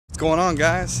going on,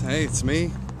 guys? Hey, it's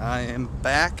me. I am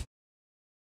back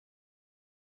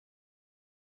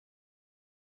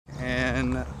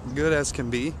and good as can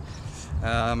be.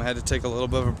 I had to take a little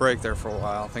bit of a break there for a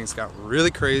while. Things got really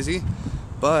crazy,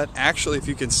 but actually, if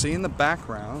you can see in the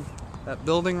background, that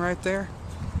building right there,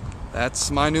 that's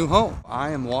my new home.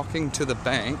 I am walking to the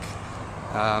bank.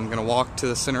 I'm gonna walk to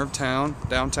the center of town,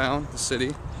 downtown, the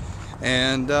city,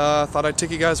 and thought I'd take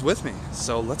you guys with me.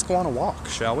 So let's go on a walk,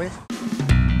 shall we?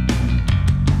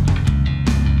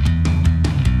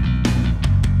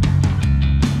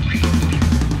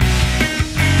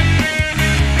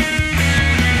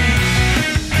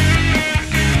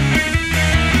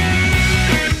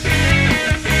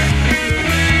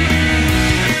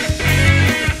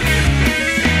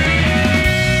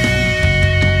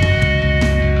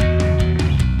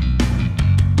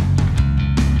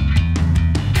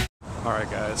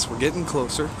 We're getting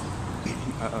closer.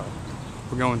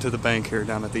 We're going to the bank here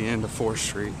down at the end of 4th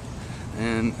Street.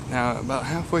 And now about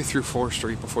halfway through 4th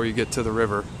Street before you get to the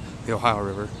river, the Ohio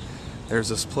River, there's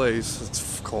this place.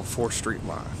 It's called 4th Street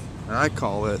Live. And I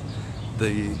call it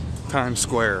the Times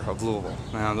Square of Louisville.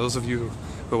 Now, those of you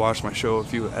who watch my show,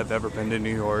 if you have ever been to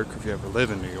New York, or if you ever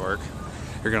live in New York,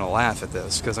 you're going to laugh at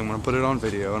this because I'm going to put it on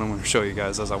video and I'm going to show you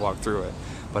guys as I walk through it.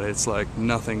 But it's like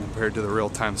nothing compared to the real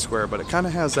Times Square, but it kind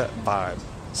of has that vibe.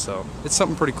 So it's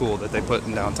something pretty cool that they put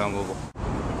in downtown Louisville.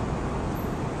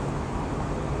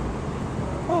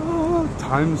 Oh,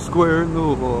 Times Square in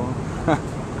Louisville.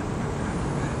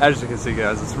 As you can see,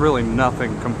 guys, it's really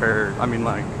nothing compared. I mean,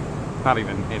 like, not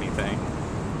even anything.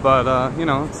 But, you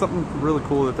know, it's something really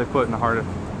cool that they put in the heart of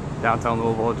downtown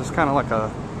Louisville. Just kind of like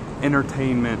a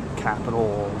entertainment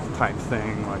capital type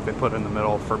thing, like they put in the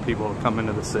middle for people to come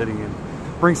into the city and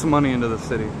bring some money into the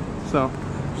city. So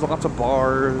there's lots of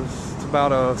bars.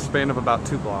 About a span of about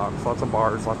 2 blocks, lots of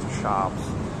bars, lots of shops,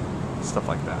 stuff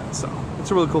like that. So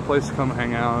it's a really cool place to come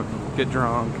hang out, get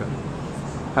drunk, and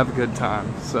have a good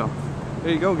time. So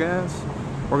there you go, guys.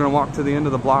 We're gonna walk to the end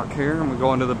of the block here and we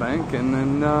go into the bank, and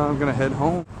then I'm gonna head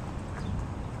home.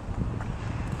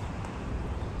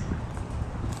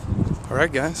 All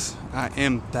right, guys, I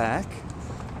am back.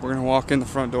 We're gonna walk in the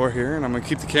front door here, and I'm gonna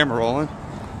keep the camera rolling,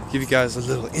 give you guys a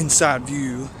little inside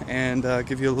view, and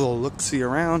give you a little look-see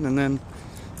around, and then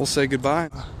we'll say goodbye.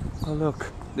 Oh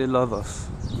look, they love us.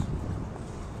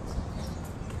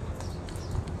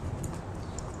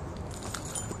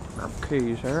 Our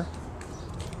keys here.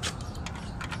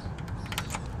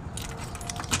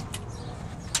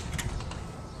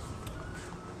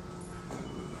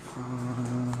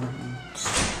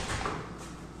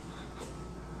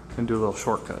 And do a little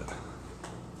shortcut.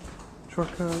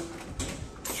 Shortcut.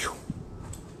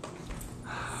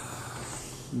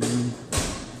 This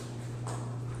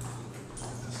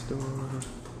door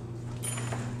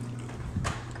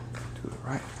to the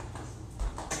right.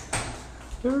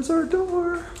 There's our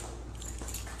door.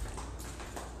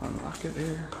 Unlock it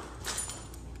here.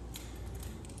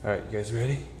 All right, you guys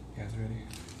ready? You guys ready?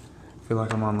 I feel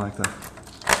like I'm on like the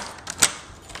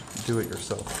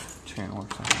do-it-yourself channel or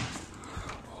something.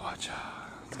 Watch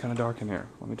out. It's kind of dark in here.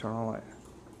 Let me turn on the light.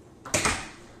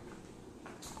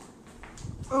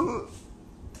 Oh,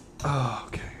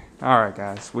 okay. All right,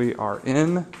 guys. We are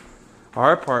in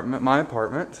our apartment, my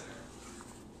apartment.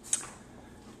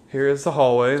 Here is the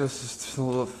hallway. This is just a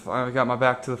little, I got my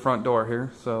back to the front door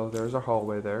here, so there's our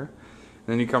hallway there. And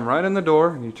then you come right in the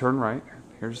door and you turn right.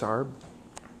 Here's our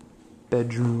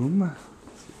bedroom.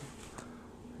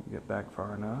 Get back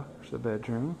far enough. There's the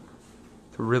bedroom.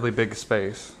 It's a really big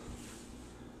space.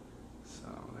 So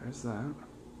there's that.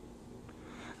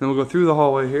 Then we'll go through the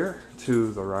hallway here.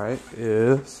 To the right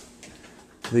is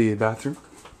the bathroom.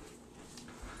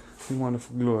 The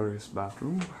wonderful, glorious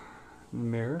bathroom.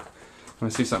 Mirror.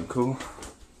 Want to see something cool?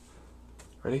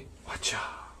 Ready? Watch out.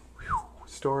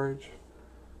 Storage.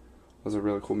 Those are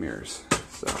really cool mirrors.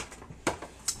 So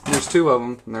there's 2 of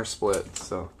them, and they're split.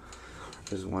 So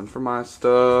there's one for my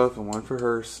stuff and one for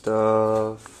her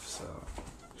stuff. So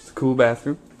it's a cool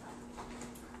bathroom.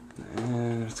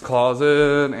 And it's a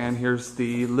closet, and here's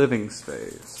the living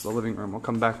space, the living room. We'll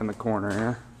come back in the corner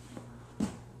here.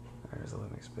 There's the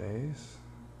living space.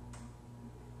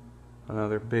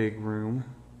 Another big room.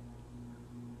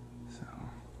 So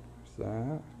there's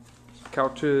that. Some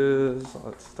couches, all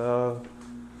that stuff.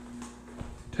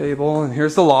 Table, and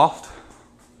here's the loft.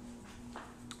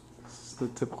 This is the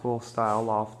typical style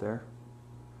loft there.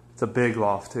 It's a big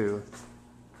loft too.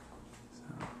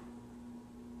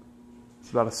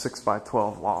 It's about a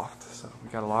 6x12 loft, so we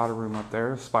got a lot of room up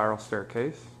there. Spiral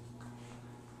staircase.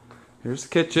 Here's the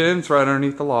kitchen. It's right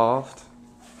underneath the loft.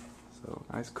 So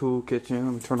nice, cool kitchen.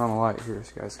 Let me turn on the light here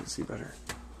so you guys can see better.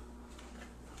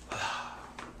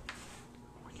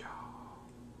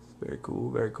 Very cool,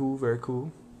 very cool, very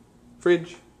cool.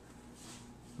 Fridge.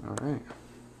 Alright.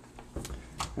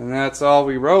 And that's all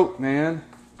we wrote, man.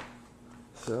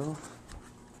 So,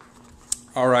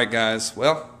 alright guys,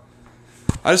 well,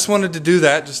 I just wanted to do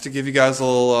that just to give you guys a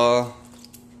little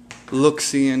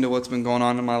look-see into what's been going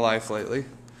on in my life lately.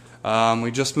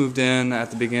 We just moved in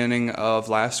at the beginning of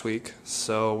last week,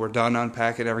 so we're done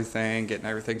unpacking everything, getting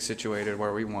everything situated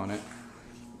where we want it.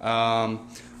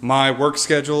 My work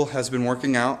schedule has been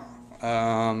working out,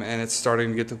 and it's starting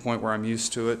to get to the point where I'm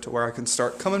used to it, to where I can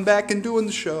start coming back and doing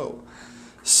the show.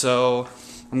 So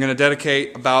I'm going to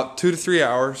dedicate about 2 to 3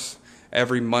 hours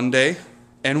every Monday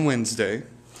and Wednesday.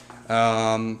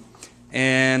 And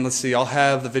let's see, I'll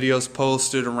have the videos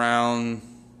posted around,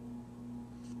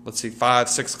 let's see, 5,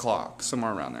 6 o'clock,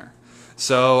 somewhere around there.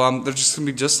 So they're just going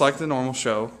to be just like the normal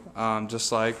show,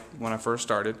 just like when I first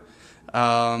started.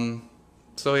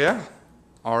 So yeah,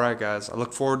 alright guys, I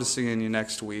look forward to seeing you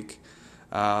next week.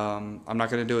 I'm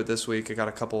not going to do it this week. I got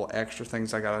a couple extra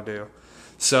things I got to do.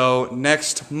 So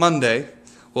next Monday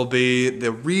will be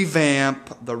the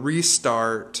revamp, the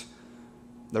restart,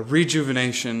 the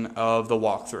rejuvenation of the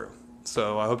walkthrough.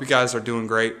 So I hope you guys are doing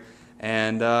great,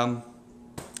 and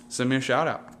send me a shout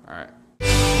out. All right.